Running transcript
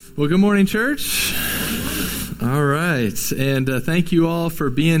Well, good morning, church. All right, and thank you all for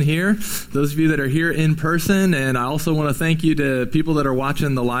being here, those of you that are here in person, and I also want to thank you to people that are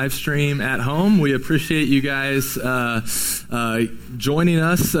watching the live stream at home. We appreciate you guys joining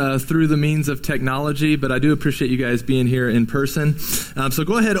us through the means of technology, but I do appreciate you guys being here in person. So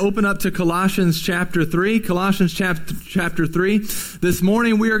go ahead, open up to Colossians chapter 3. Colossians chapter 3. This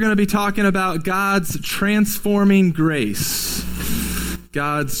morning we are going to be talking about God's transforming grace.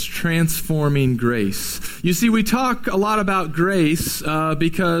 God's transforming grace. You see, we talk a lot about grace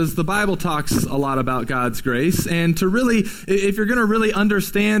because the Bible talks a lot about God's grace. And to really, if you're going to really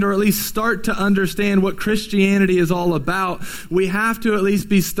understand or at least start to understand what Christianity is all about, we have to at least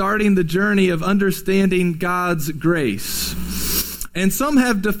be starting the journey of understanding God's grace. And some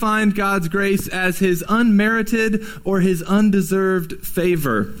have defined God's grace as his unmerited or his undeserved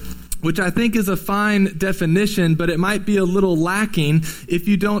favor, which I think is a fine definition, but it might be a little lacking if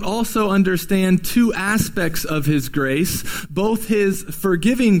you don't also understand two aspects of his grace, both his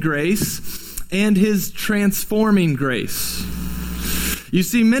forgiving grace and his transforming grace. You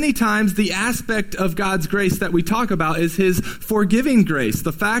see, many times the aspect of God's grace that we talk about is his forgiving grace.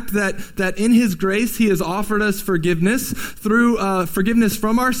 The fact that in his grace he has offered us forgiveness through forgiveness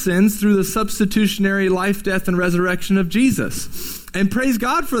from our sins through the substitutionary life, death, and resurrection of Jesus. And praise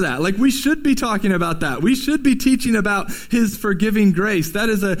God for that. Like, we should be talking about that. We should be teaching about his forgiving grace. That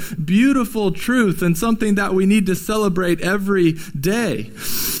is a beautiful truth and something that we need to celebrate every day.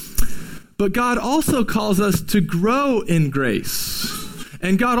 But God also calls us to grow in grace.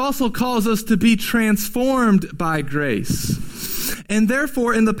 And God also calls us to be transformed by grace. And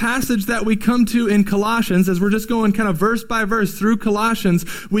therefore, in the passage that we come to in Colossians, as we're just going kind of verse by verse through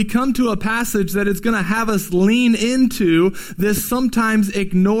Colossians, we come to a passage that is going to have us lean into this sometimes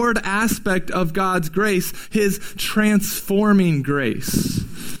ignored aspect of God's grace, his transforming grace.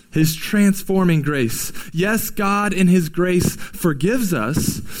 His transforming grace. Yes, God in his grace forgives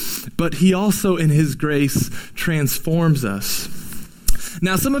us, but he also in his grace transforms us.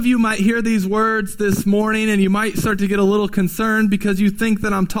 Now, some of you might hear these words this morning and you might start to get a little concerned because you think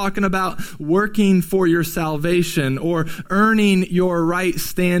that I'm talking about working for your salvation or earning your right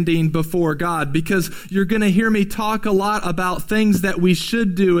standing before God, because you're going to hear me talk a lot about things that we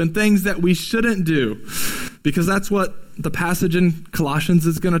should do and things that we shouldn't do, because that's what the passage in Colossians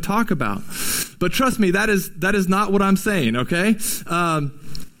is going to talk about. But trust me, that is not what I'm saying, okay?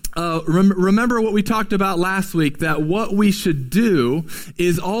 Remember what we talked about last week, that what we should do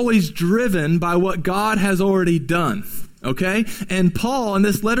is always driven by what God has already done. Okay? And Paul, in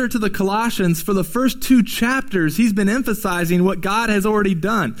this letter to the Colossians, for the first 2 chapters, he's been emphasizing what God has already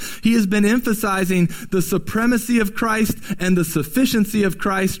done. He has been emphasizing the supremacy of Christ and the sufficiency of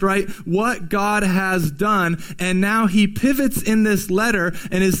Christ, right? What God has done. And now he pivots in this letter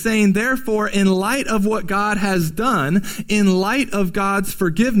and is saying, therefore, in light of what God has done, in light of God's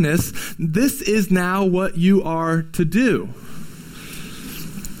forgiveness, this is now what you are to do.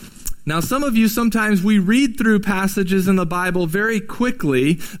 Now, some of you, sometimes we read through passages in the Bible very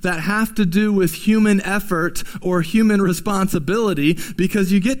quickly that have to do with human effort or human responsibility,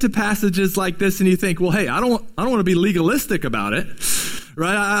 because you get to passages like this and you think, well, hey, I don't want to be legalistic about it.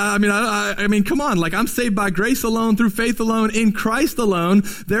 Right? I mean, come on. Like, I'm saved by grace alone, through faith alone, in Christ alone.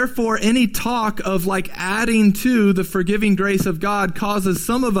 Therefore, any talk of like adding to the forgiving grace of God causes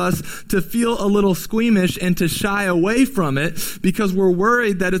some of us to feel a little squeamish and to shy away from it because we're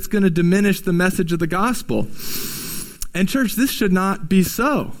worried that it's going to diminish the message of the gospel. And church, this should not be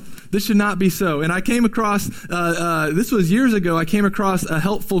so. This should not be so. And I came across, this was years ago, I came across a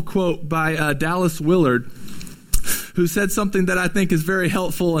helpful quote by Dallas Willard, who said something that I think is very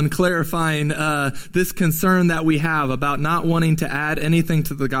helpful in clarifying this concern that we have about not wanting to add anything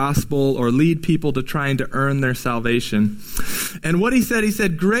to the gospel or lead people to trying to earn their salvation. And what he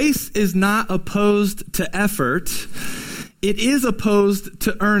said, grace is not opposed to effort. It is opposed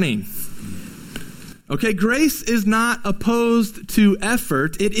to earning. Okay, grace is not opposed to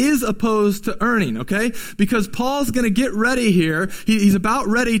effort. It is opposed to earning, okay? Because Paul's going to get ready here. He's about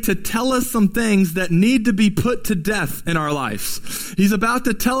ready to tell us some things that need to be put to death in our lives. He's about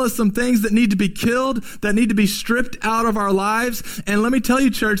to tell us some things that need to be killed, that need to be stripped out of our lives. And let me tell you,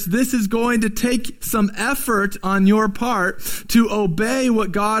 church, this is going to take some effort on your part to obey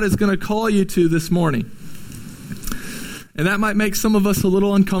what God is going to call you to this morning. And that might make some of us a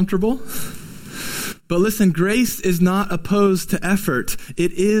little uncomfortable. But listen, grace is not opposed to effort.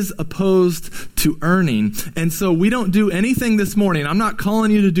 It is opposed to earning. And so we don't do anything this morning. I'm not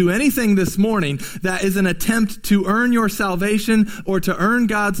calling you to do anything this morning that is an attempt to earn your salvation or to earn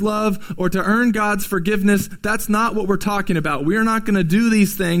God's love or to earn God's forgiveness. That's not what we're talking about. We are not going to do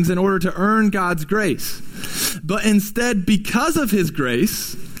these things in order to earn God's grace. But instead, because of his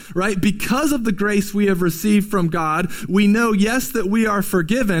grace, right? Because of the grace we have received from God, we know, yes, that we are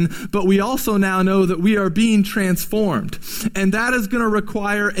forgiven, but we also now know that we are being transformed. And that is going to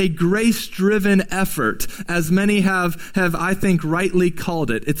require a grace-driven effort, as many have, I think, rightly called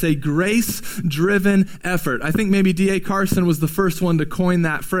it. It's a grace-driven effort. I think maybe D.A. Carson was the first one to coin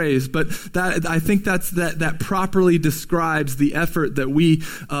that phrase, but I think that properly describes the effort that we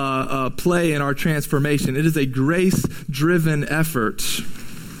play in our transformation. It is a grace-driven effort.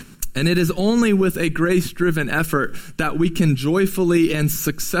 And it is only with a grace-driven effort that we can joyfully and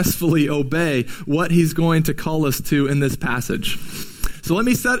successfully obey what he's going to call us to in this passage. So let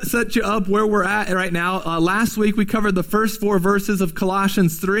me set you up where we're at right now. Last week we covered the first 4 verses of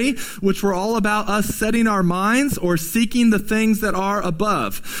Colossians 3, which were all about us setting our minds or seeking the things that are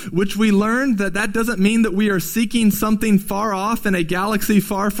above, which we learned that doesn't mean that we are seeking something far off in a galaxy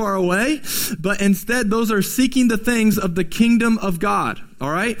far, far away, but instead those are seeking the things of the kingdom of God. All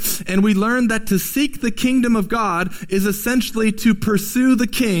right? And we learned that to seek the kingdom of God is essentially to pursue the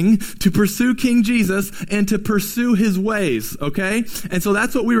king, to pursue King Jesus, and to pursue his ways, okay? And so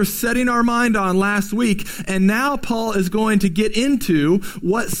that's what we were setting our mind on last week. And now Paul is going to get into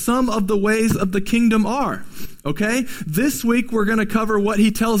what some of the ways of the kingdom are. Okay? This week we're going to cover what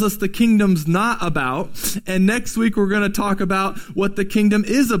he tells us the kingdom's not about. And next week we're going to talk about what the kingdom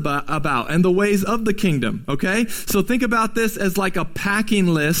is about and the ways of the kingdom. Okay? So think about this as like a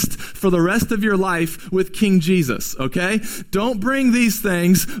packing list for the rest of your life with King Jesus. Okay? Don't bring these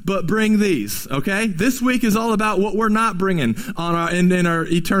things, but bring these. Okay? This week is all about what we're not bringing on in our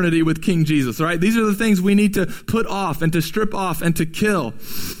eternity with King Jesus. All right? These are the things we need to put off and to strip off and to kill.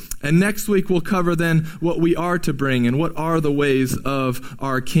 And next week we'll cover then what we are to bring and what are the ways of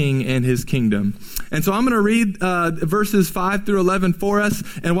our King and his kingdom. And so I'm going to read verses 5 through 11 for us.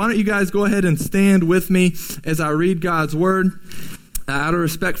 And why don't you guys go ahead and stand with me as I read God's word. Out of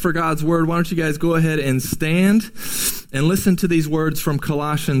respect for God's word, why don't you guys go ahead and stand and listen to these words from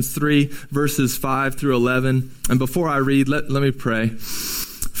Colossians 3, verses 5 through 11. And before I read, let me pray.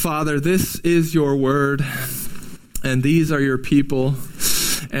 Father, this is your word, and these are your people.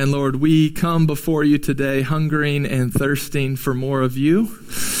 And Lord, we come before you today hungering and thirsting for more of you.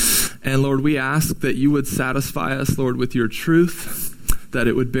 And Lord, we ask that you would satisfy us, Lord, with your truth, that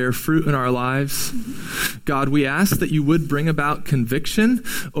it would bear fruit in our lives. God, we ask that you would bring about conviction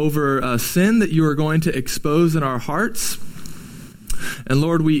over sin that you are going to expose in our hearts. And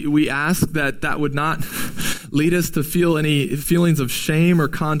Lord, we ask that would not lead us to feel any feelings of shame or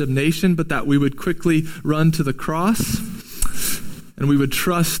condemnation, but that we would quickly run to the cross. And we would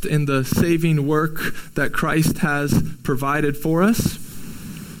trust in the saving work that Christ has provided for us.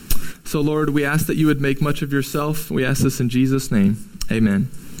 So, Lord, we ask that you would make much of yourself. We ask this in Jesus' name. Amen.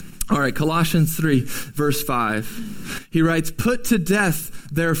 All right, Colossians 3, verse 5. He writes, "Put to death,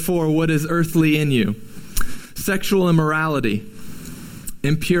 therefore, what is earthly in you: sexual immorality,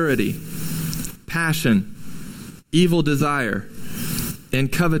 impurity, passion, evil desire,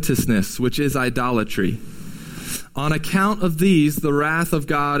 and covetousness, which is idolatry. On account of these, the wrath of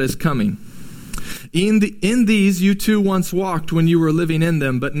God is coming. In these you too once walked when you were living in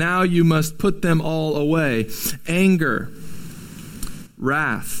them, but now you must put them all away: anger,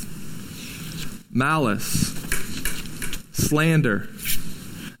 wrath, malice, slander,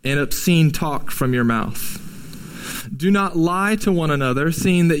 and obscene talk from your mouth. Do not lie to one another,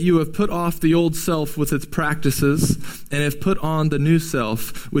 seeing that you have put off the old self with its practices, and have put on the new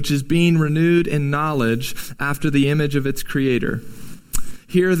self, which is being renewed in knowledge after the image of its creator.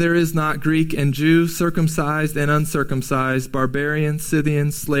 Here there is not Greek and Jew, circumcised and uncircumcised, barbarian,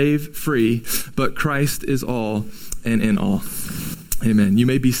 Scythian, slave, free, but Christ is all and in all." Amen. You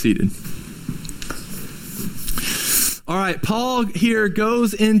may be seated. All right, Paul here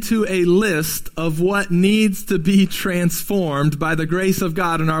goes into a list of what needs to be transformed by the grace of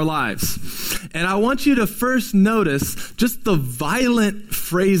God in our lives. And I want you to first notice just the violent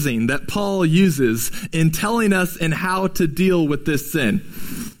phrasing that Paul uses in telling us and how to deal with this sin.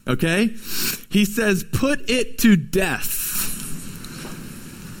 Okay? He says, put it to death.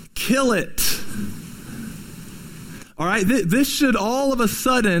 Kill it. All right, this should all of a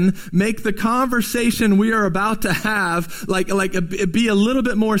sudden make the conversation we are about to have be a little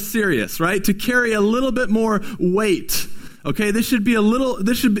bit more serious, right? To carry a little bit more weight. Okay, this should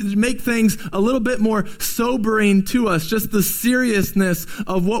make things a little bit more sobering to us, just the seriousness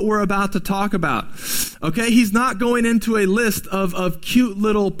of what we're about to talk about. Okay, he's not going into a list of cute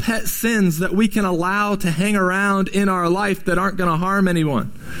little pet sins that we can allow to hang around in our life that aren't going to harm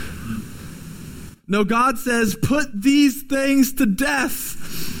anyone. No, God says, put these things to death.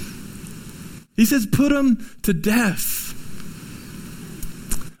 He says, put them to death.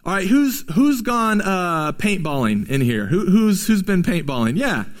 All right, who's gone paintballing in here? Who's been paintballing?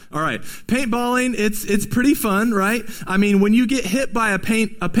 Yeah. All right. Paintballing, it's pretty fun, right? I mean, when you get hit by a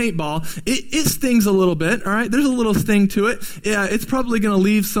paintball, it stings a little bit, all right? There's a little sting to it. Yeah, it's probably going to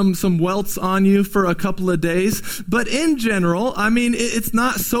leave some welts on you for a couple of days. But in general, I mean, it's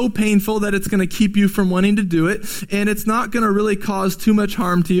not so painful that it's going to keep you from wanting to do it, and it's not going to really cause too much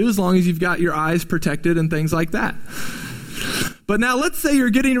harm to you as long as you've got your eyes protected and things like that. But now let's say you're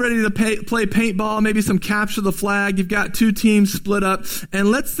getting ready to play paintball, maybe some capture the flag. You've got two teams split up. And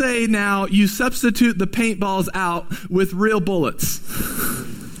let's say now you substitute the paintballs out with real bullets.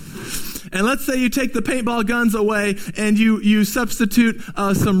 And let's say you take the paintball guns away and you substitute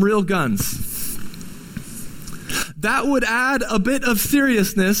some real guns. That would add a bit of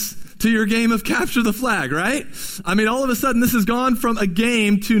seriousness to your game of capture the flag, right? I mean, all of a sudden this has gone from a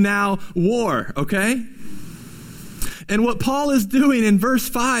game to now war, okay? And what Paul is doing in verse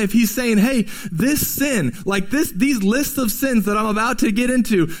 5, he's saying, hey, this sin, like these lists of sins that I'm about to get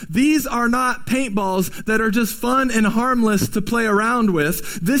into, these are not paintballs that are just fun and harmless to play around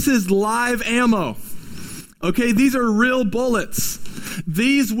with. This is live ammo. Okay, these are real bullets.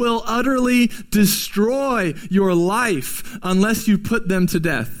 These will utterly destroy your life unless you put them to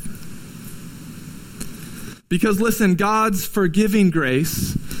death. Because listen, God's forgiving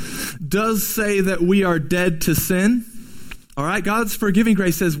grace does say that we are dead to sin. All right, God's forgiving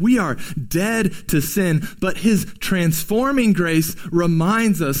grace says we are dead to sin, but his transforming grace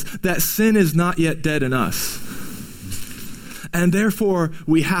reminds us that sin is not yet dead in us. And therefore,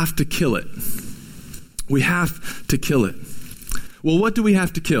 we have to kill it. We have to kill it. Well, what do we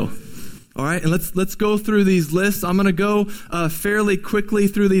have to kill? All right, and let's go through these lists. I'm going to go fairly quickly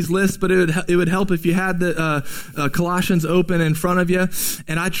through these lists, but it would help if you had the Colossians open in front of you.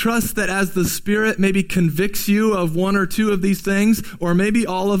 And I trust that as the Spirit maybe convicts you of one or two of these things, or maybe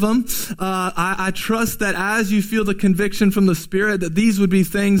all of them, I trust that as you feel the conviction from the Spirit, that these would be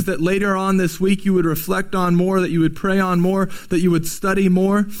things that later on this week you would reflect on more, that you would pray on more, that you would study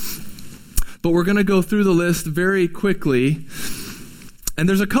more. But we're going to go through the list very quickly. And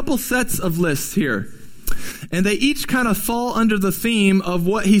there's a couple sets of lists here. And they each kind of fall under the theme of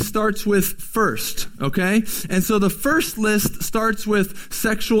what he starts with first, okay? And so the first list starts with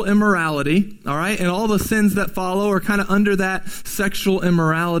sexual immorality, all right? And all the sins that follow are kind of under that sexual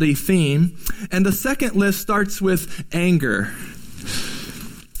immorality theme. And the second list starts with anger.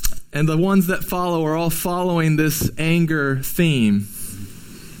 And the ones that follow are all following this anger theme.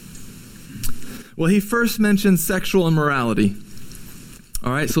 Well, he first mentions sexual immorality.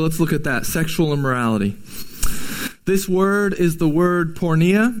 All right, so let's look at that. Sexual immorality. This word is the word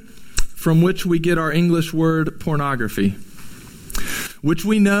porneia, from which we get our English word pornography, which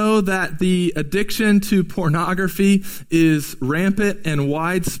we know that the addiction to pornography is rampant and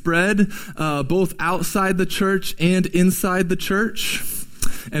widespread, both outside the church and inside the church,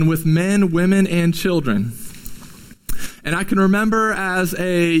 and with men, women, and children. And I can remember as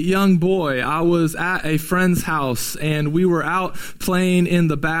a young boy, I was at a friend's house and we were out playing in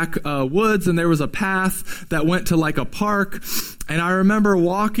the back woods, and there was a path that went to like a park. And I remember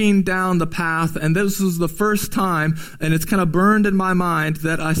walking down the path, and this was the first time, and it's kind of burned in my mind,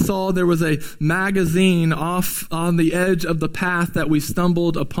 that I saw there was a magazine off on the edge of the path that we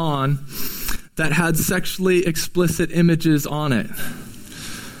stumbled upon that had sexually explicit images on it.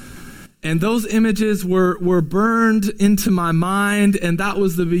 And those images were burned into my mind, and that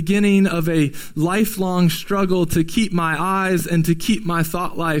was the beginning of a lifelong struggle to keep my eyes and to keep my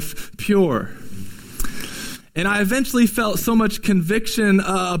thought life pure. And I eventually felt so much conviction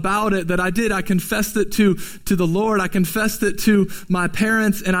about it that I confessed it to the Lord. I confessed it to my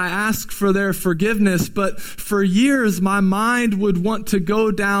parents, and I asked for their forgiveness. But for years, my mind would want to go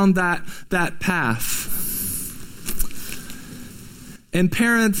down that path. And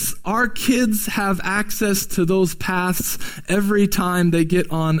parents, our kids have access to those paths every time they get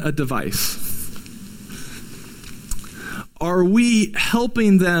on a device. Are we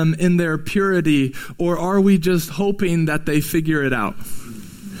helping them in their purity, or are we just hoping that they figure it out?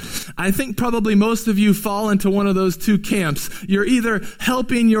 I think probably most of you fall into one of those two camps. You're either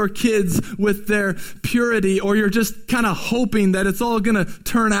helping your kids with their purity, or you're just kind of hoping that it's all going to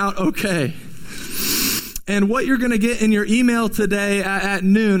turn out okay. And what you're going to get in your email today at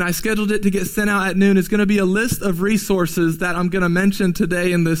noon, I scheduled it to get sent out at noon, is going to be a list of resources that I'm going to mention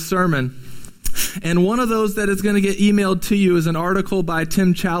today in this sermon. And one of those that is going to get emailed to you is an article by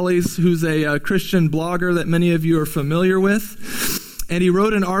Tim Challies, who's a Christian blogger that many of you are familiar with. And he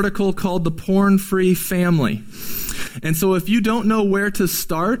wrote an article called The Porn-Free Family. And so if you don't know where to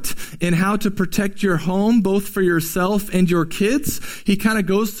start in how to protect your home, both for yourself and your kids, he kind of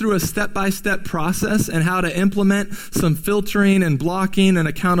goes through a step-by-step process and how to implement some filtering and blocking and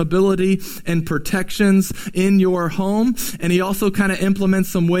accountability and protections in your home. And he also kind of implements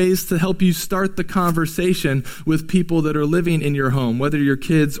some ways to help you start the conversation with people that are living in your home, whether your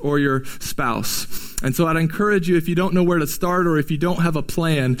kids or your spouse. And so I'd encourage you, if you don't know where to start or if you don't have a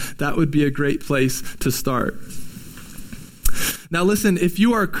plan, that would be a great place to start. Now listen, if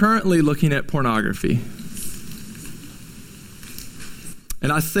you are currently looking at pornography, and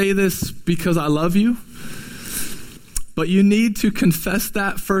I say this because I love you, but you need to confess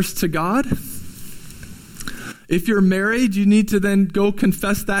that first to God. If you're married, you need to then go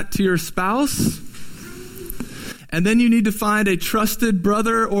confess that to your spouse. And then you need to find a trusted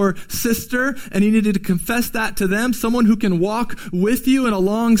brother or sister, and you need to confess that to them, someone who can walk with you and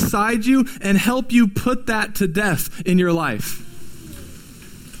alongside you and help you put that to death in your life.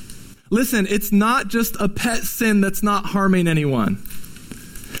 Listen, it's not just a pet sin that's not harming anyone.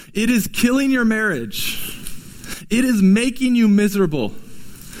 It is killing your marriage. It is making you miserable.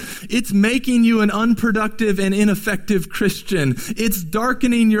 It's making you an unproductive and ineffective Christian. It's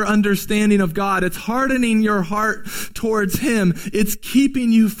darkening your understanding of God. It's hardening your heart towards Him. It's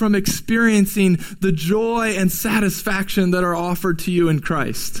keeping you from experiencing the joy and satisfaction that are offered to you in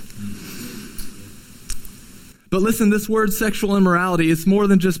Christ. But listen, this word sexual immorality is more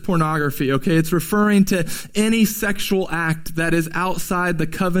than just pornography, okay? It's referring to any sexual act that is outside the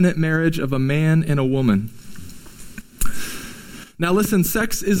covenant marriage of a man and a woman. Now listen,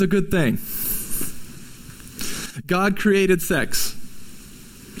 sex is a good thing. God created sex.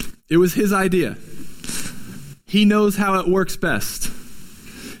 It was His idea. He knows how it works best.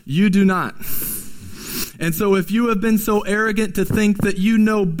 You do not. And so if you have been so arrogant to think that you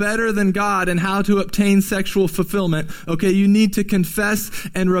know better than God and how to obtain sexual fulfillment, okay, you need to confess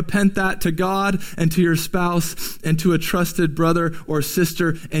and repent that to God and to your spouse and to a trusted brother or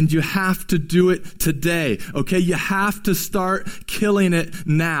sister, and you have to do it today, okay? You have to start killing it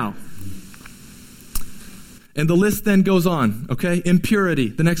now. And the list then goes on, okay? Impurity,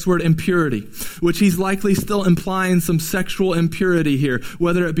 the next word, impurity, which he's likely still implying some sexual impurity here,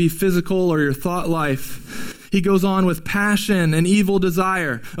 whether it be physical or your thought life. He goes on with passion and evil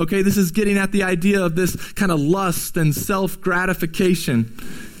desire. Okay, this is getting at the idea of this kind of lust and self-gratification.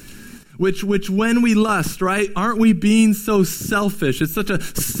 Which when we lust, right, aren't we being so selfish? It's such a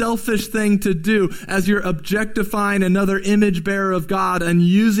selfish thing to do as you're objectifying another image bearer of God and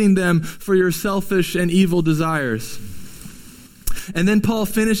using them for your selfish and evil desires. And then Paul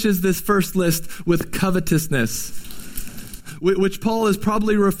finishes this first list with covetousness, which Paul is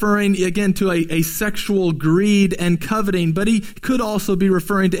probably referring, again, to a sexual greed and coveting, but he could also be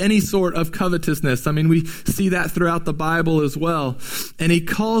referring to any sort of covetousness. I mean, we see that throughout the Bible as well. And he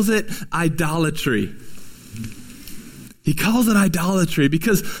calls it idolatry. He calls it idolatry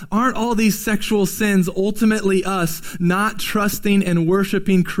because aren't all these sexual sins ultimately us not trusting and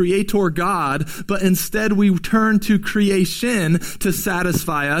worshiping Creator God, but instead we turn to creation to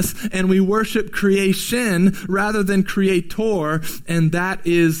satisfy us, and we worship creation rather than Creator, and that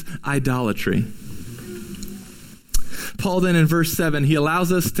is idolatry. Paul then in verse 7, he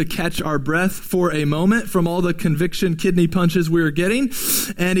allows us to catch our breath for a moment from all the conviction kidney punches we were getting,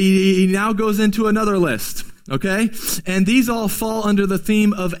 and he now goes into another list. Okay? And these all fall under the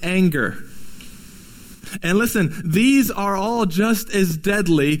theme of anger. And listen, these are all just as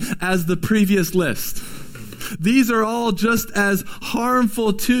deadly as the previous list. These are all just as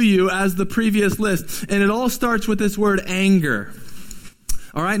harmful to you as the previous list. And it all starts with this word anger.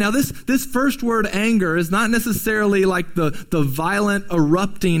 All right, now this first word anger is not necessarily like the violent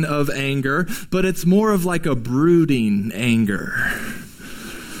erupting of anger, but it's more of like a brooding anger.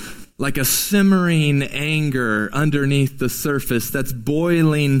 Like a simmering anger underneath the surface that's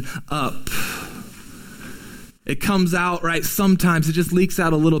boiling up. It comes out, right? Sometimes it just leaks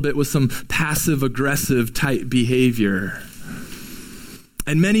out a little bit with some passive-aggressive type behavior.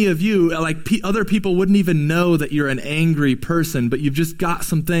 And many of you, like other people wouldn't even know that you're an angry person, but you've just got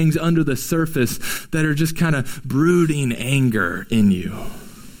some things under the surface that are just kind of brooding anger in you.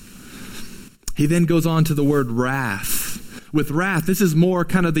 He then goes on to the word wrath, with wrath. This is more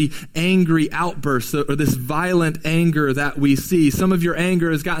kind of the angry outburst or this violent anger that we see. Some of your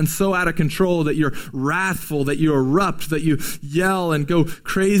anger has gotten so out of control that you're wrathful, that you erupt, that you yell and go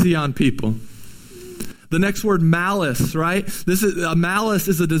crazy on people. The next word, malice, right? Malice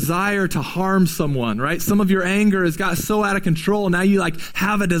is a desire to harm someone, right? Some of your anger has got so out of control, now you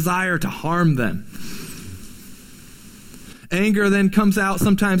have a desire to harm them. Anger then comes out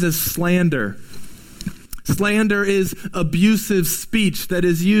sometimes as slander. Slander is abusive speech that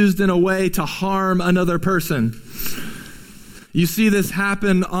is used in a way to harm another person. You see this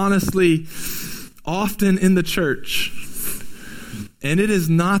happen, honestly, often in the church. And it is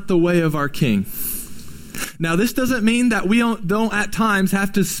not the way of our King. Now, this doesn't mean that we don't at times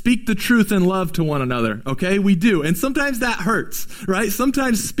have to speak the truth in love to one another, okay? We do. And sometimes that hurts, right?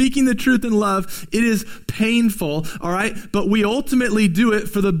 Sometimes speaking the truth in love, it is painful, all right? But we ultimately do it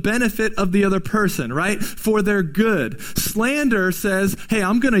for the benefit of the other person, right? For their good. Slander says, hey,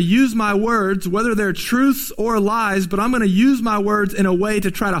 I'm going to use my words, whether they're truths or lies, but I'm going to use my words in a way to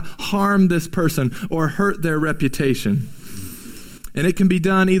try to harm this person or hurt their reputation. And it can be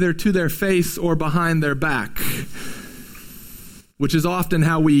done either to their face or behind their back, which is often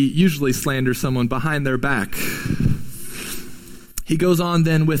how we usually slander someone, behind their back. He goes on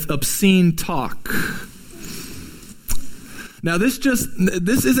then with obscene talk. Now, this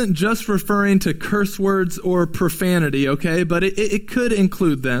isn't just referring to curse words or profanity, okay? But it could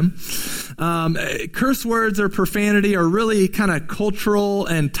include them. Curse words or profanity are really kind of cultural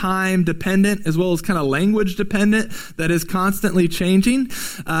and time dependent, as well as kind of language dependent, that is constantly changing.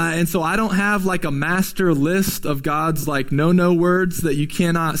 And so I don't have like a master list of God's no words that you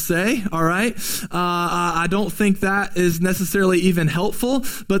cannot say, all right? I don't think that is necessarily even helpful,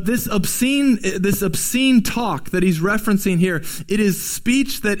 but this obscene talk that he's referencing here, it is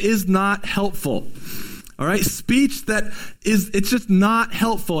speech that is not helpful. All right, speech it's just not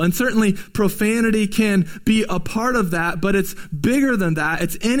helpful. And certainly profanity can be a part of that, but it's bigger than that.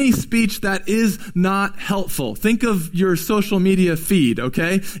 It's any speech that is not helpful. Think of your social media feed,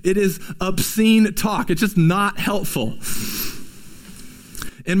 okay? It is obscene talk. It's just not helpful.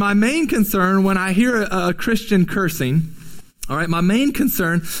 And my main concern when I hear a Christian cursing, all right, my main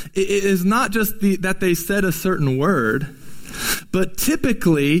concern is not just that they said a certain word, but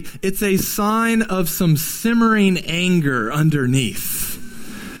typically, it's a sign of some simmering anger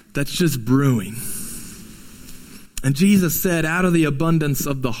underneath that's just brewing. And Jesus said, out of the abundance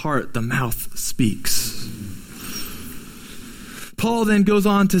of the heart, the mouth speaks. Paul then goes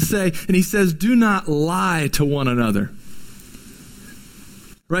on to say, and he says, do not lie to one another.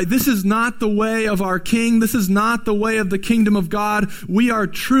 Right? This is not the way of our King. This is not the way of the kingdom of God. We are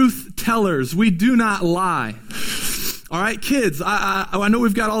truth tellers. We do not lie. All right, kids, I know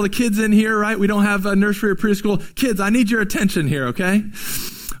we've got all the kids in here, right? We don't have a nursery or preschool. Kids, I need your attention here, okay?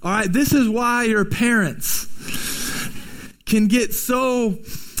 All right, this is why your parents can get so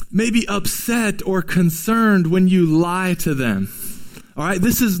maybe upset or concerned when you lie to them. All right,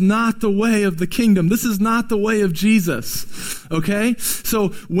 this is not the way of the kingdom. This is not the way of Jesus, okay? So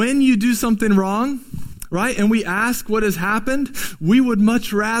when you do something wrong, right, and we ask what has happened, we would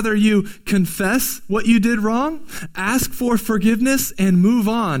much rather you confess what you did wrong, ask for forgiveness, and move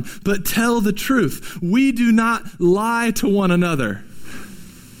on, but tell the truth. We do not lie to one another.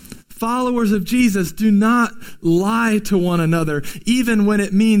 Followers of Jesus do not lie to one another, even when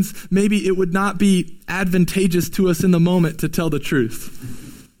it means maybe it would not be advantageous to us in the moment to tell the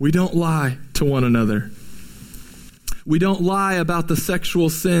truth. We don't lie to one another. We don't lie about the sexual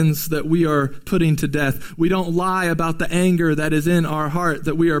sins that we are putting to death. We don't lie about the anger that is in our heart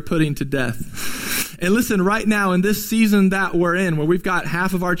that we are putting to death. And listen, right now in this season that we're in, where we've got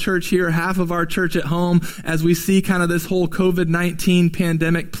half of our church here, half of our church at home, as we see kind of this whole COVID-19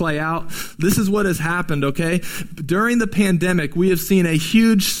 pandemic play out, this is what has happened, okay? During the pandemic, we have seen a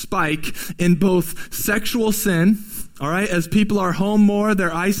huge spike in both sexual sin, all right, as people are home more,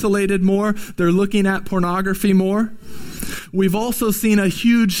 they're isolated more, they're looking at pornography more. We've also seen a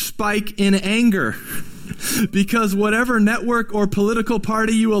huge spike in anger because whatever network or political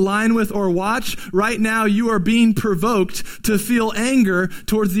party you align with or watch, right now you are being provoked to feel anger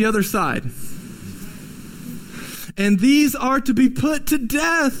towards the other side. And these are to be put to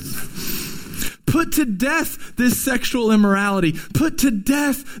death. Put to death this sexual immorality. Put to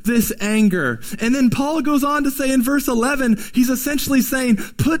death this anger. And then Paul goes on to say in verse 11, he's essentially saying,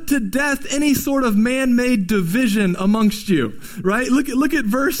 put to death any sort of man-made division amongst you. Right? Look at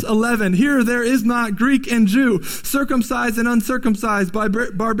verse 11. Here there is not Greek and Jew, circumcised and uncircumcised,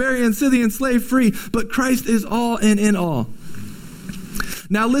 barbarian, Scythian, slave free, but Christ is all and in all.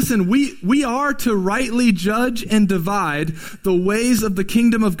 Now listen, we are to rightly judge and divide the ways of the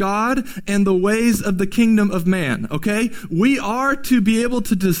kingdom of God and the ways of the kingdom of man, okay? We are to be able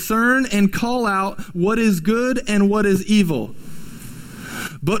to discern and call out what is good and what is evil.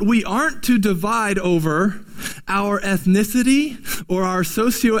 But we aren't to divide over our ethnicity or our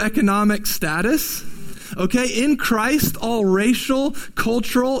socioeconomic status. Okay, in Christ, all racial,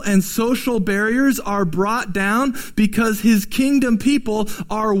 cultural, and social barriers are brought down because his kingdom people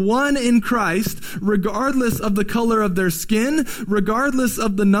are one in Christ, regardless of the color of their skin, regardless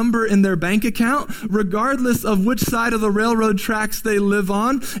of the number in their bank account, regardless of which side of the railroad tracks they live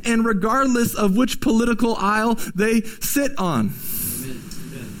on, and regardless of which political aisle they sit on.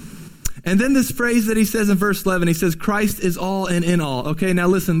 And then this phrase that he says in verse 11, he says, Christ is all and in all. Okay, now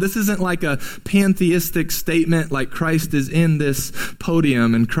listen, this isn't like a pantheistic statement like Christ is in this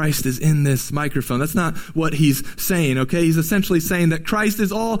podium and Christ is in this microphone. That's not what he's saying, okay? He's essentially saying that Christ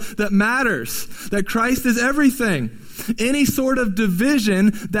is all that matters, that Christ is everything. Any sort of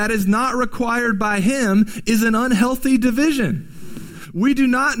division that is not required by him is an unhealthy division. We do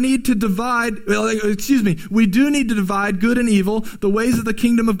not need to divide, we do need to divide good and evil, the ways of the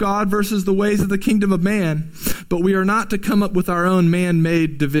kingdom of God versus the ways of the kingdom of man, but we are not to come up with our own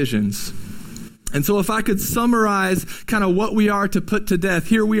man-made divisions. And so if I could summarize kind of what we are to put to death,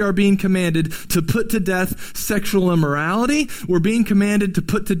 here we are being commanded to put to death sexual immorality, we're being commanded to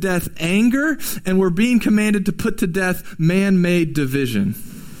put to death anger, and we're being commanded to put to death man-made division.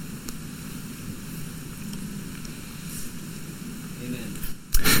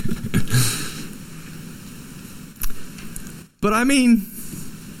 But I mean,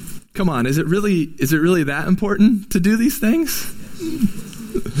 come on, is it really that important to do these things?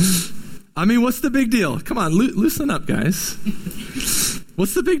 I mean, what's the big deal? Come on, loosen up, guys.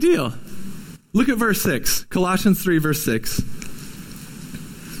 What's the big deal? Look at verse 6, Colossians 3, verse 6.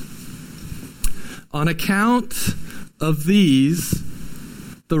 On account of these,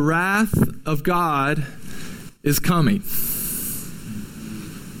 the wrath of God is coming.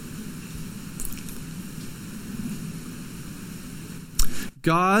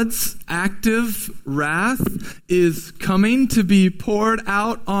 God's active wrath is coming to be poured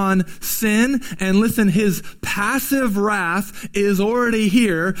out on sin. And listen, his passive wrath is already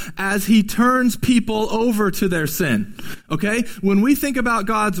here as he turns people over to their sin. Okay? When we think about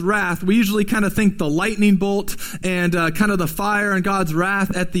God's wrath, we usually kind of think the lightning bolt and kind of the fire and God's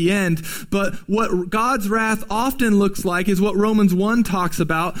wrath at the end. But what God's wrath often looks like is what Romans 1 talks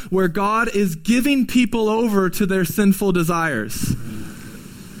about, where God is giving people over to their sinful desires.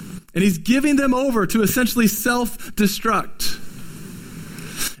 And he's giving them over to essentially self-destruct.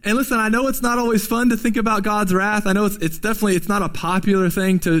 And listen, I know it's not always fun to think about God's wrath. I know it's not a popular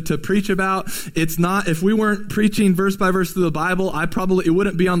thing to preach about. It's not, if we weren't preaching verse by verse through the Bible, it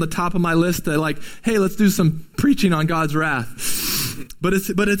wouldn't be on the top of my list to like, hey, let's do some preaching on God's wrath. But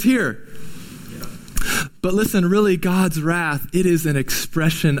it's here. But listen, really, God's wrath, it is an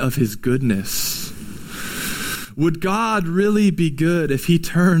expression of his goodness. Would God really be good if he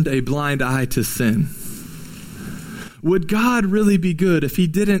turned a blind eye to sin? Would God really be good if he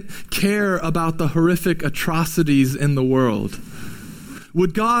didn't care about the horrific atrocities in the world?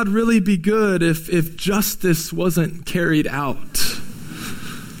 Would God really be good if justice wasn't carried out?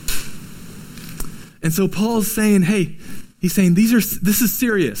 And so Paul's saying, hey, he's saying this is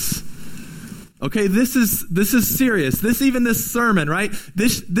serious. Okay, this is serious. This sermon, right?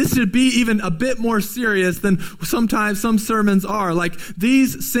 This should be even a bit more serious than sometimes some sermons are. Like,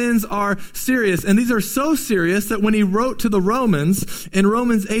 these sins are serious, and these are so serious that when he wrote to the Romans, in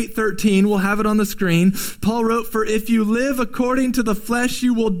Romans 8:13, we'll have it on the screen, Paul wrote, "For if you live according to the flesh,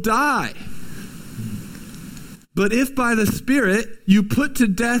 you will die. But if by the Spirit you put to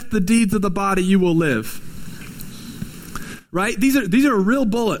death the deeds of the body, you will live." Right? These are real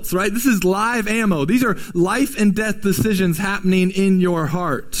bullets, right? This is live ammo. These are life and death decisions happening in your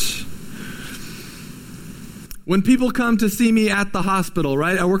heart. When people come to see me at the hospital,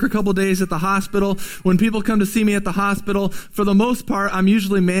 right? I work a couple days at the hospital. When people come to see me at the hospital, for the most part, I'm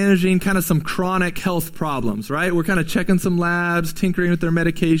usually managing kind of some chronic health problems, right? We're kind of checking some labs, tinkering with their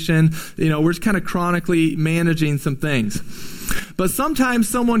medication. We're just kind of chronically managing some things. But sometimes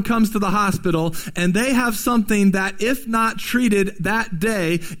someone comes to the hospital and they have something that, if not treated that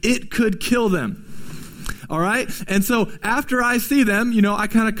day, it could kill them. All right? And so after I see them, I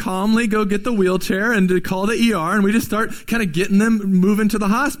kind of calmly go get the wheelchair and call the ER, and we just start kind of getting them moving to the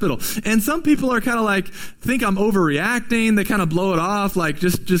hospital. And some people are kind of like, think I'm overreacting. They kind of blow it off, like,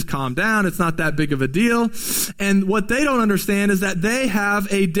 just calm down. It's not that big of a deal. And what they don't understand is that they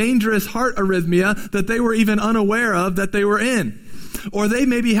have a dangerous heart arrhythmia that they were even unaware of that they were in. Or they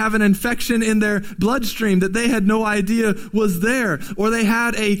maybe have an infection in their bloodstream that they had no idea was there. Or they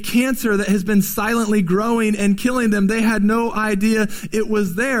had a cancer that has been silently growing and killing them. They had no idea it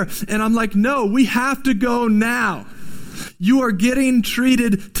was there. And I'm like, no, we have to go now. You are getting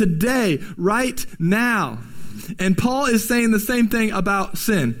treated today, right now. And Paul is saying the same thing about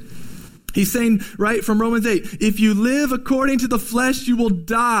sin. He's saying, right, from Romans 8, if you live according to the flesh, you will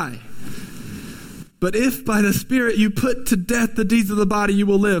die. But if by the Spirit you put to death the deeds of the body, you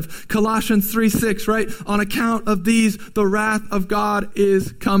will live. Colossians 3:6, right? On account of these, the wrath of God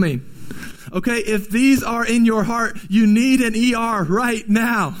is coming. Okay, if these are in your heart, you need an ER right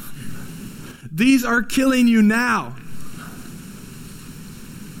now. These are killing you now.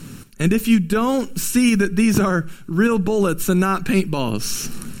 And if you don't see that these are real bullets and not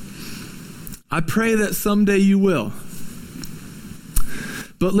paintballs, I pray that someday you will.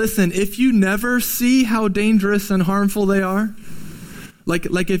 But listen, if you never see how dangerous and harmful they are,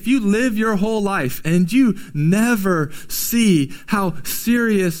 like if you live your whole life and you never see how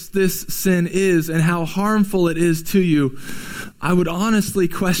serious this sin is and how harmful it is to you, I would honestly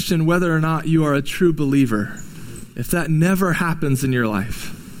question whether or not you are a true believer if that never happens in your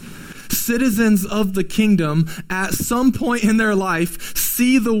life. Citizens of the kingdom at some point in their life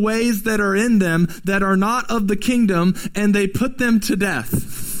see the ways that are in them that are not of the kingdom, and they put them to death.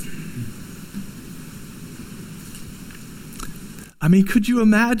 I mean, could you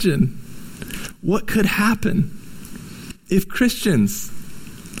imagine what could happen if Christians,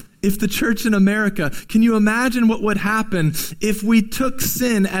 if the church in America, can you imagine what would happen if we took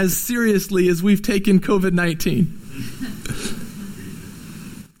sin as seriously as we've taken COVID-19?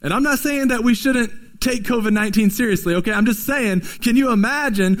 And I'm not saying that we shouldn't take COVID-19 seriously, okay? I'm just saying, can you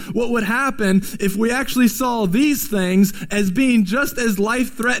imagine what would happen if we actually saw these things as being just as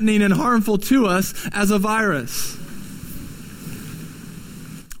life-threatening and harmful to us as a virus?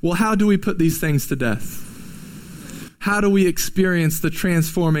 Well, how do we put these things to death? How do we experience the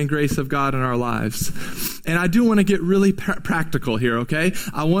transforming grace of God in our lives? And I do want to get really practical here, okay?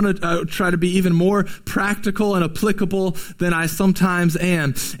 I want to try to be even more practical and applicable than I sometimes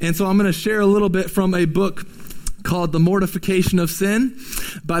am. And so I'm going to share a little bit from a book called The Mortification of Sin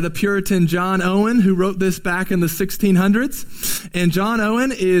by the Puritan John Owen, who wrote this back in the 1600s. And John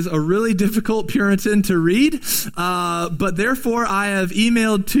Owen is a really difficult Puritan to read, but therefore I have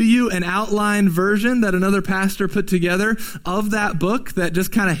emailed to you an outline version that another pastor put together of that book that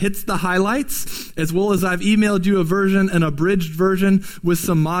just kind of hits the highlights, as well as I've emailed you a version, an abridged version with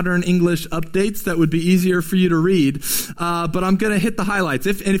some modern English updates that would be easier for you to read. But I'm going to hit the highlights.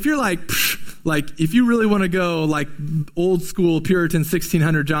 If you're like, if you really want to go like old school Puritan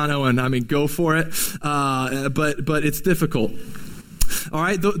 1600 John Owen, I mean, go for it. But it's difficult. All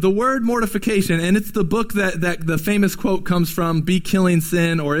right, the word mortification, and it's the book that the famous quote comes from, "Be killing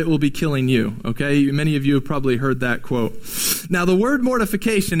sin or it will be killing you." Okay, many of you have probably heard that quote. Now, the word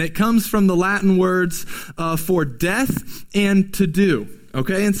mortification, it comes from the Latin words for death and to do.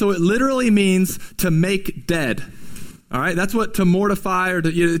 Okay, and so it literally means to make dead. All right, that's what to mortify, or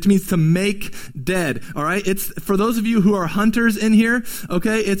it means to make dead. All right, it's for those of you who are hunters in here.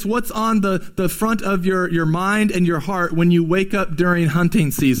 Okay, it's what's on the front of your mind and your heart when you wake up during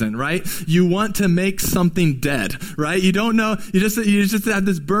hunting season. Right, you want to make something dead. Right, you don't know, you just have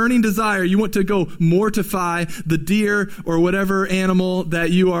this burning desire. You want to go mortify the deer or whatever animal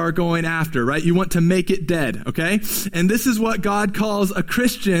that you are going after. Right, you want to make it dead. Okay, and this is what God calls a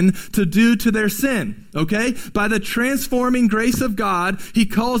Christian to do to their sin. Okay, by the transforming grace of God, he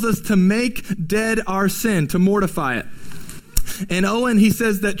calls us to make dead our sin, to mortify it. And Owen, he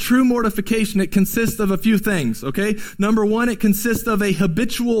says that true mortification, it consists of a few things, okay? Number one, it consists of a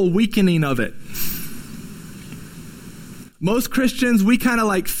habitual weakening of it. Most Christians, we kind of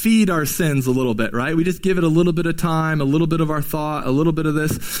like feed our sins a little bit, right? We just give it a little bit of time, a little bit of our thought, a little bit of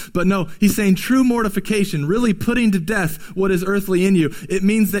this. But no, he's saying true mortification, really putting to death what is earthly in you. It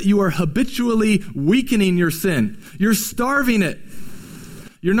means that you are habitually weakening your sin. You're starving it.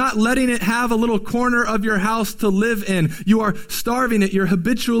 You're not letting it have a little corner of your house to live in. You are starving it. You're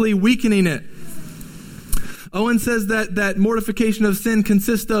habitually weakening it. Owen says that mortification of sin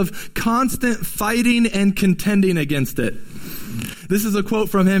consists of constant fighting and contending against it. This is a quote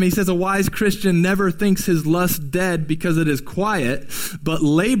from him. He says, "A wise Christian never thinks his lust dead because it is quiet, but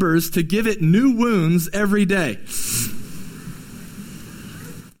labors to give it new wounds every day."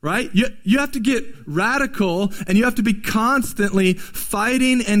 Right? You have to get radical, and you have to be constantly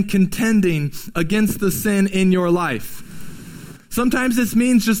fighting and contending against the sin in your life. Sometimes this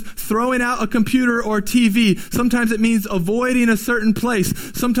means just throwing out a computer or TV. Sometimes it means avoiding a certain place.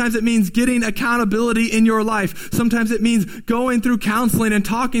 Sometimes it means getting accountability in your life. Sometimes it means going through counseling and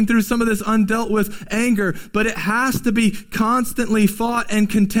talking through some of this undealt with anger. But it has to be constantly fought and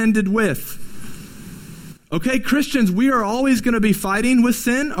contended with. Okay, Christians, we are always going to be fighting with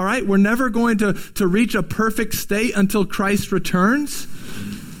sin, all right? We're never going to reach a perfect state until Christ returns.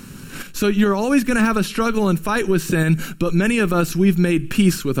 So you're always going to have a struggle and fight with sin, but many of us, we've made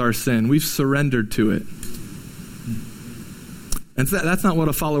peace with our sin. We've surrendered to it. And so that's not what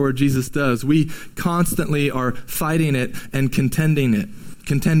a follower of Jesus does. We constantly are fighting it and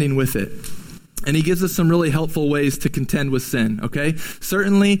contending with it. And he gives us some really helpful ways to contend with sin, okay?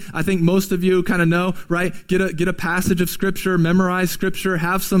 Certainly, I think most of you kind of know, right? Get a passage of Scripture, memorize Scripture,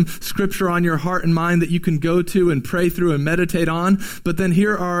 have some Scripture on your heart and mind that you can go to and pray through and meditate on. But then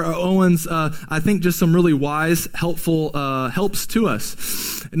here are Owen's, I think, just some really wise, helpful helps to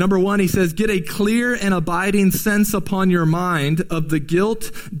us. Number one, he says, get a clear and abiding sense upon your mind of the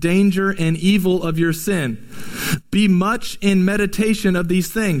guilt, danger, and evil of your sin. Be much in meditation of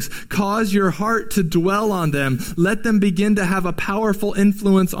these things. Cause your heart to dwell on them. Let them begin to have a powerful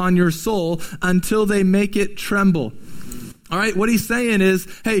influence on your soul until they make it tremble. All right, what he's saying is,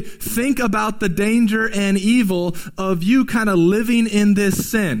 hey, think about the danger and evil of you kind of living in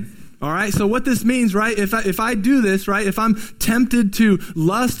this sin. All right, so what this means, right, if I do this, right, if I'm tempted to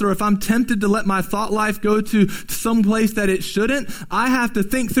lust or if I'm tempted to let my thought life go to some place that it shouldn't, I have to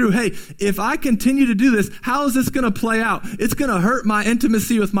think through, hey, if I continue to do this, how is this going to play out? It's going to hurt my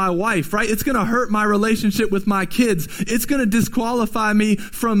intimacy with my wife, right? It's going to hurt my relationship with my kids. It's going to disqualify me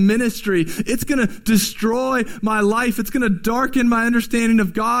from ministry. It's going to destroy my life. It's going to darken my understanding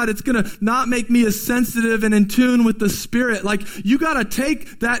of God. It's going to not make me as sensitive and in tune with the Spirit. Like, you got to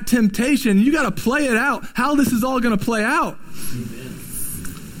take that temptation. You got to play it out, how this is all going to play out. Amen.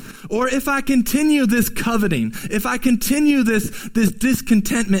 Or if I continue this coveting, if I continue this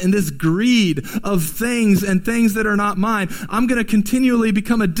discontentment and this greed of things and things that are not mine, I'm going to continually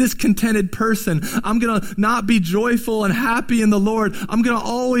become a discontented person. I'm going to not be joyful and happy in the Lord. I'm going to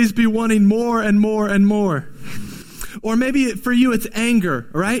always be wanting more and more and more. Or maybe for you, it's anger,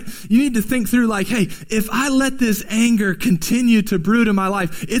 right? You need to think through like, hey, if I let this anger continue to brood in my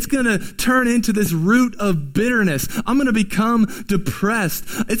life, it's going to turn into this root of bitterness. I'm going to become depressed.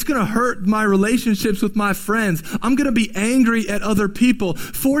 It's going to hurt my relationships with my friends. I'm going to be angry at other people.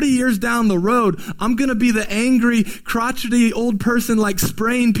 40 years down the road, I'm going to be the angry, crotchety old person like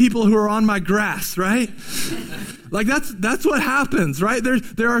spraying people who are on my grass, right? Like that's what happens, right?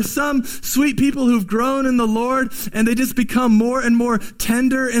 There are some sweet people who've grown in the Lord and they just become more and more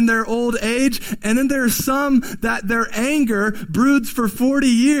tender in their old age. And then there's some that their anger broods for 40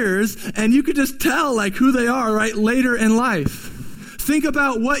 years and you could just tell like who they are, right, later in life. Think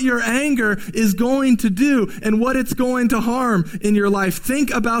about what your anger is going to do and what it's going to harm in your life.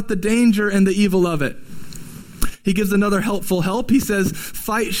 Think about the danger and the evil of it. He gives another helpful help. He says,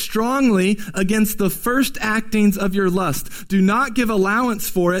 fight strongly against the first actings of your lust. Do not give allowance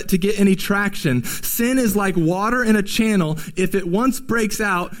for it to get any traction. Sin is like water in a channel. If it once breaks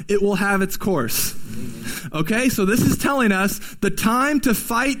out, it will have its course. Okay, so this is telling us the time to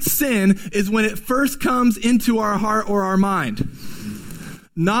fight sin is when it first comes into our heart or our mind.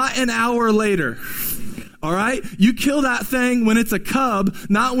 Not an hour later. All right? You kill that thing when it's a cub,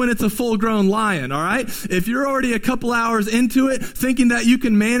 not when it's a full-grown lion, all right? If you're already a couple hours into it, thinking that you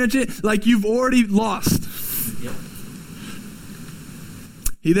can manage it, like you've already lost. Yep.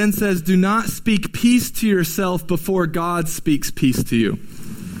 He then says, do not speak peace to yourself before God speaks peace to you.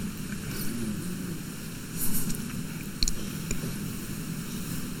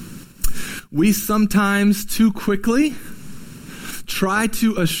 We sometimes too quickly try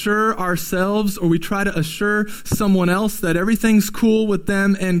to assure ourselves or we try to assure someone else that everything's cool with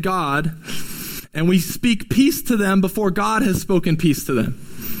them and God, and we speak peace to them before God has spoken peace to them.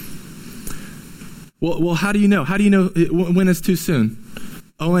 Well, how do you know? How do you know when it's too soon?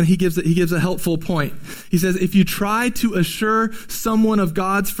 Oh, and he gives a helpful point. He says, if you try to assure someone of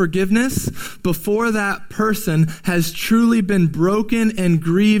God's forgiveness before that person has truly been broken and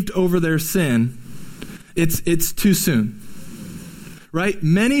grieved over their sin, it's too soon. Right?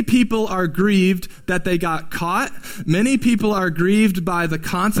 Many people are grieved that they got caught. Many people are grieved by the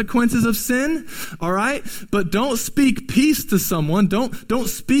consequences of sin. All right? But don't speak peace to someone. Don't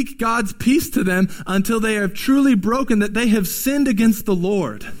speak God's peace to them until they have truly broken, that they have sinned against the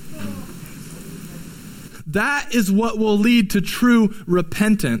Lord. That is what will lead to true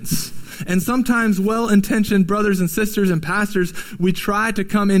repentance. And sometimes well-intentioned brothers and sisters and pastors, we try to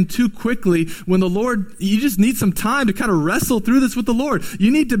come in too quickly when the Lord, you just need some time to kind of wrestle through this with the Lord.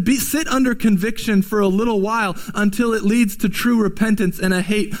 You need to sit under conviction for a little while until it leads to true repentance and a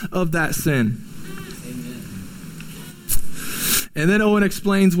hate of that sin. Amen. And then Owen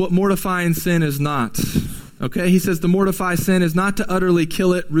explains what mortifying sin is not. Okay, he says to mortify sin is not to utterly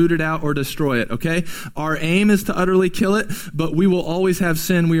kill it, root it out, or destroy it, okay? Our aim is to utterly kill it, but we will always have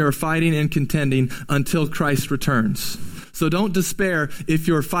sin we are fighting and contending until Christ returns. So don't despair if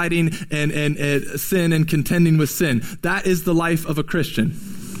you're fighting and sin and contending with sin. That is the life of a Christian.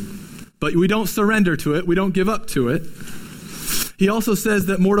 But we don't surrender to it. We don't give up to it. He also says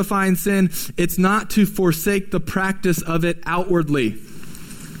that mortifying sin, it's not to forsake the practice of it outwardly.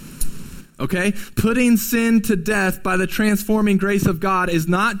 Okay? Putting sin to death by the transforming grace of God is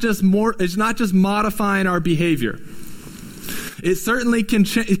not just modifying our behavior. It certainly can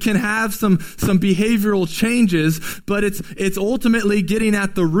have some behavioral changes, but it's ultimately getting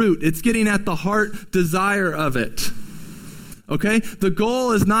at the root. It's getting at the heart desire of it. Okay? The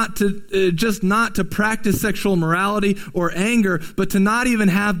goal is not to practice sexual immorality or anger, but to not even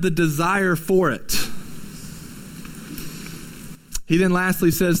have the desire for it. He then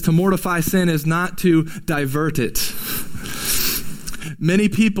lastly says to mortify sin is not to divert it. Many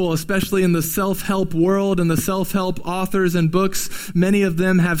people, especially in the self-help world and the self-help authors and books, many of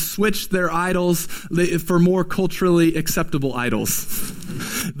them have switched their idols for more culturally acceptable idols.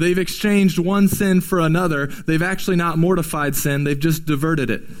 They've exchanged one sin for another. They've actually not mortified sin. They've just diverted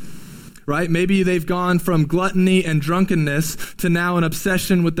it. Right? Maybe they've gone from gluttony and drunkenness to now an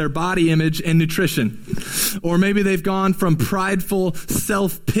obsession with their body image and nutrition. Or maybe they've gone from prideful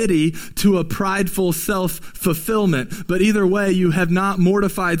self-pity to a prideful self-fulfillment. But either way, you have not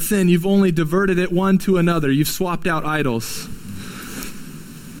mortified sin. You've only diverted it one to another. You've swapped out idols.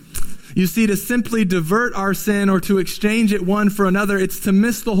 You see, to simply divert our sin or to exchange it one for another, it's to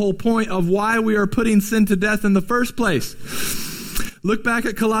miss the whole point of why we are putting sin to death in the first place. Look back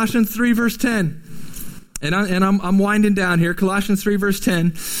at Colossians 3, verse 10. And I'm winding down here. Colossians 3, verse 10.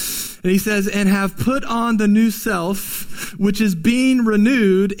 And he says, and have put on the new self, which is being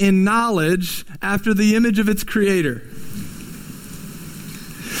renewed in knowledge after the image of its creator.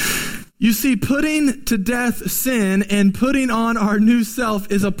 You see, putting to death sin and putting on our new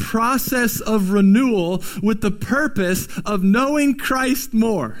self is a process of renewal with the purpose of knowing Christ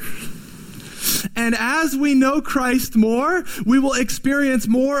more. And as we know Christ more, we will experience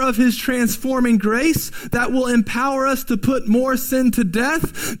more of his transforming grace that will empower us to put more sin to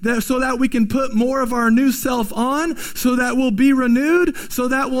death so that we can put more of our new self on, so that we'll be renewed, so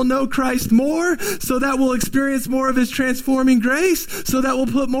that we'll know Christ more, so that we'll experience more of his transforming grace, so that we'll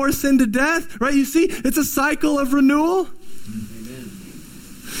put more sin to death. Right? You see, it's a cycle of renewal.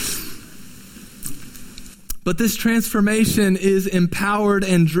 But this transformation is empowered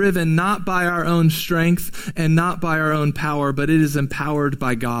and driven not by our own strength and not by our own power, but it is empowered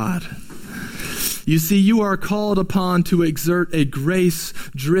by God. You see, you are called upon to exert a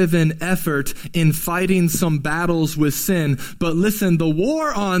grace-driven effort in fighting some battles with sin. But listen, the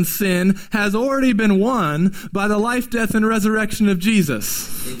war on sin has already been won by the life, death, and resurrection of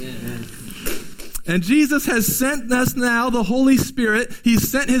Jesus. Amen. And Jesus has sent us now the Holy Spirit. He's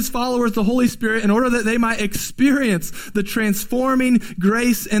sent his followers the Holy Spirit in order that they might experience the transforming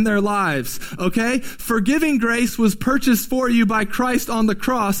grace in their lives. Okay? Forgiving grace was purchased for you by Christ on the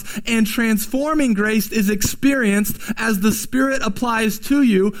cross, and transforming grace is experienced as the Spirit applies to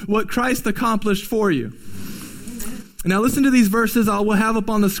you what Christ accomplished for you. Now listen to these verses we'll have up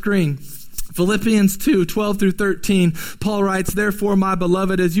on the screen. Philippians 2, 12 through 13, Paul writes, therefore, my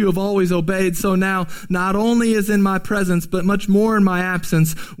beloved, as you have always obeyed, so now, not only as in my presence, but much more in my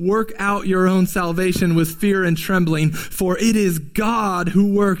absence, work out your own salvation with fear and trembling, for it is God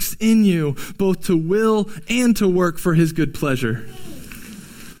who works in you, both to will and to work for his good pleasure.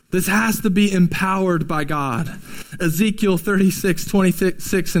 This has to be empowered by God. Ezekiel 36,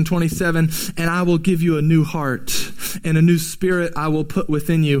 26 and 27, and I will give you a new heart, and a new spirit I will put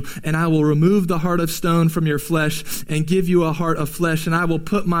within you, and I will remove the heart of stone from your flesh, and give you a heart of flesh, and I will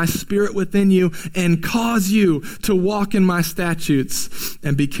put my spirit within you, and cause you to walk in my statutes,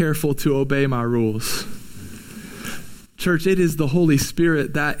 and be careful to obey my rules. Church, it is the Holy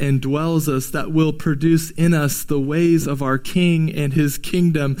Spirit that indwells us that will produce in us the ways of our King and his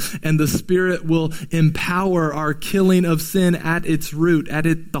kingdom, and the Spirit will empower our killing of sin at its root,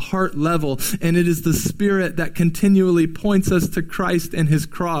 the heart level, and it is the Spirit that continually points us to Christ and his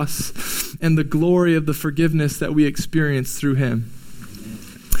cross and the glory of the forgiveness that we experience through him.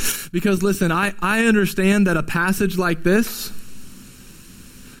 Because listen, I understand that a passage like this,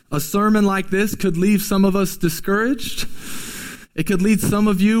 A sermon like this could leave some of us discouraged. It could lead some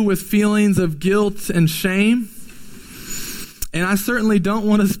of you with feelings of guilt and shame. And I certainly don't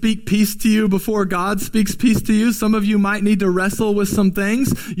want to speak peace to you before God speaks peace to you. Some of you might need to wrestle with some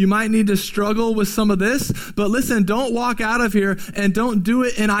things. You might need to struggle with some of this. But listen, don't walk out of here and don't do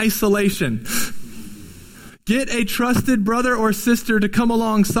it in isolation. Get a trusted brother or sister to come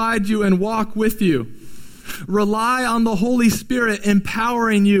alongside you and walk with you. Rely on the Holy Spirit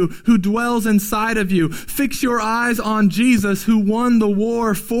empowering you, who dwells inside of you. Fix your eyes on Jesus, who won the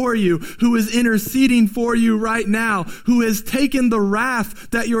war for you, who is interceding for you right now, who has taken the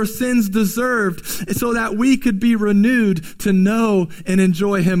wrath that your sins deserved so that we could be renewed to know and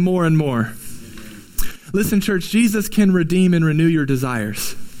enjoy him more and more. Listen, church, Jesus can redeem and renew your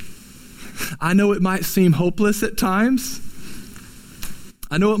desires. I know it might seem hopeless at times.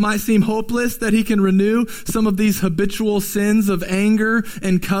 I know it might seem hopeless that he can renew some of these habitual sins of anger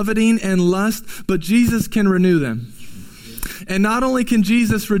and coveting and lust, but Jesus can renew them. And not only can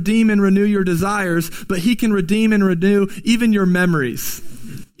Jesus redeem and renew your desires, but he can redeem and renew even your memories,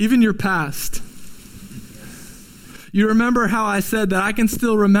 even your past. You remember how I said that I can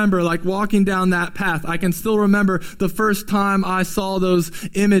still remember, like walking down that path, I can still remember the first time I saw those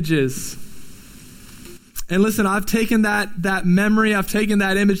images. And listen, I've taken that memory, I've taken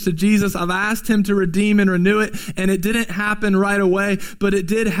that image to Jesus. I've asked him to redeem and renew it, and it didn't happen right away, but it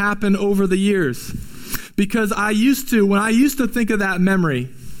did happen over the years. Because when I used to think of that memory,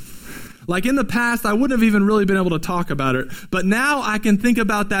 like in the past, I wouldn't have even really been able to talk about it. But now I can think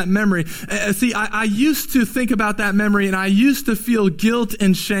about that memory. I used to think about that memory, and I used to feel guilt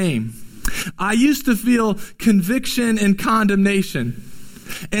and shame. I used to feel conviction and condemnation.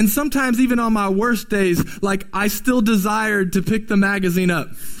 And sometimes even on my worst days, like I still desired to pick the magazine up.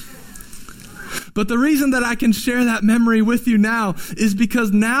 But the reason that I can share that memory with you now is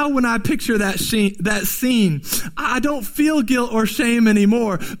because now when I picture that scene, I don't feel guilt or shame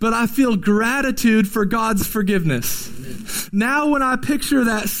anymore, but I feel gratitude for God's forgiveness. Now when I picture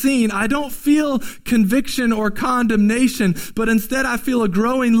that scene, I don't feel conviction or condemnation, but instead I feel a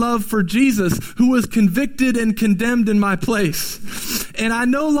growing love for Jesus, who was convicted and condemned in my place. And I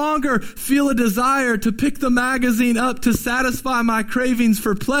no longer feel a desire to pick the magazine up to satisfy my cravings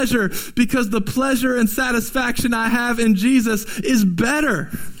for pleasure, because the pleasure and satisfaction I have in Jesus is better.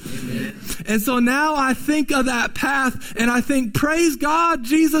 Amen. And so now I think of that path and I think, praise God,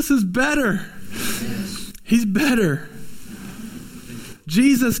 Jesus is better. Yes. He's better.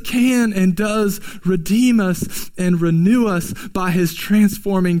 Jesus can and does redeem us and renew us by his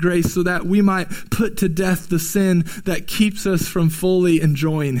transforming grace so that we might put to death the sin that keeps us from fully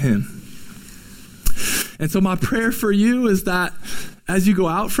enjoying him. And so my prayer for you is that as you go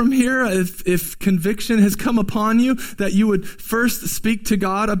out from here, if conviction has come upon you, that you would first speak to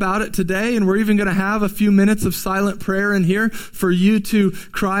God about it today. And we're even going to have a few minutes of silent prayer in here for you to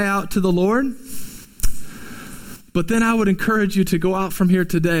cry out to the Lord. But then I would encourage you to go out from here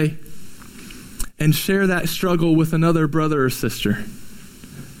today and share that struggle with another brother or sister.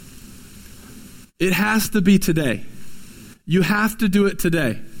 It has to be today. You have to do it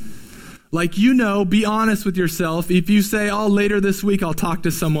today. Like, be honest with yourself. If you say, oh, later this week I'll talk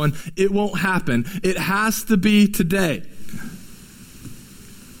to someone, it won't happen. It has to be today.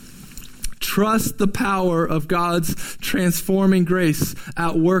 Trust the power of God's transforming grace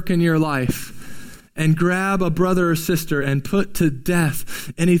at work in your life. And grab a brother or sister and put to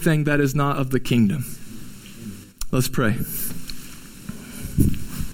death anything that is not of the kingdom. Let's pray.